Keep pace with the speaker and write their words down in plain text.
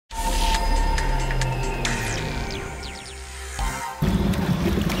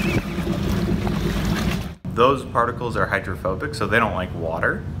those particles are hydrophobic, so they don't like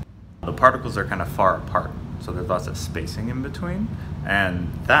water. The particles are kind of far apart, so there's lots of spacing in between.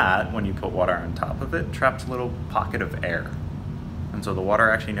 And that, when you put water on top of it, traps a little pocket of air. And so the water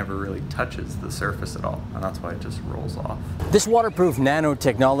actually never really touches the surface at all, and that's why it just rolls off. This waterproof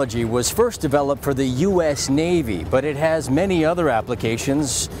nanotechnology was first developed for the U.S. Navy, but it has many other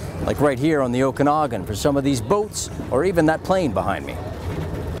applications, like right here on the Okanagan for some of these boats, or even that plane behind me.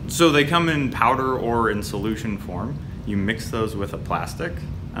 So they come in powder or in solution form. You mix those with a plastic,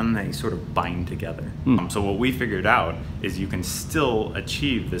 and they sort of bind together. So what we figured out is you can still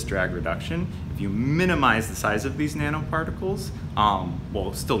achieve this drag reduction if you minimize the size of these nanoparticles,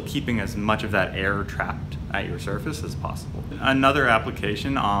 while still keeping as much of that air trapped at your surface as possible. Another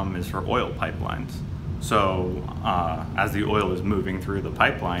application is for oil pipelines. So as the oil is moving through the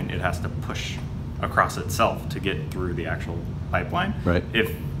pipeline, it has to push across itself to get through the actual pipeline. Right.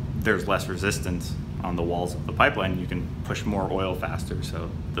 If there's less resistance on the walls of the pipeline, you can push more oil faster, so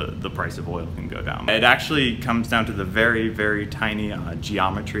the price of oil can go down. It actually comes down to the very, very tiny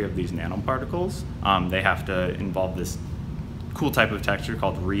geometry of these nanoparticles. They have to involve this cool type of texture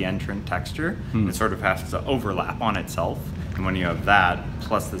called reentrant texture. It sort of has to overlap on itself, and when you have that,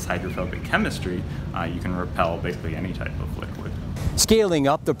 plus this hydrophobic chemistry, you can repel basically any type of liquid. Scaling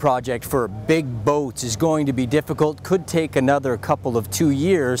up the project for big boats is going to be difficult, could take another couple of 2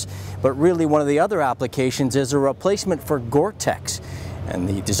 years, but really one of the other applications is a replacement for Gore-Tex. And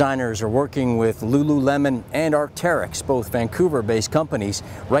the designers are working with Lululemon and Arc'teryx, both Vancouver-based companies,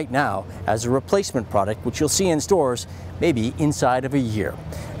 right now as a replacement product, which you'll see in stores maybe inside of a year.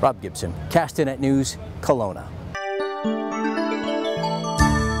 Rob Gibson, Castanet News, Kelowna.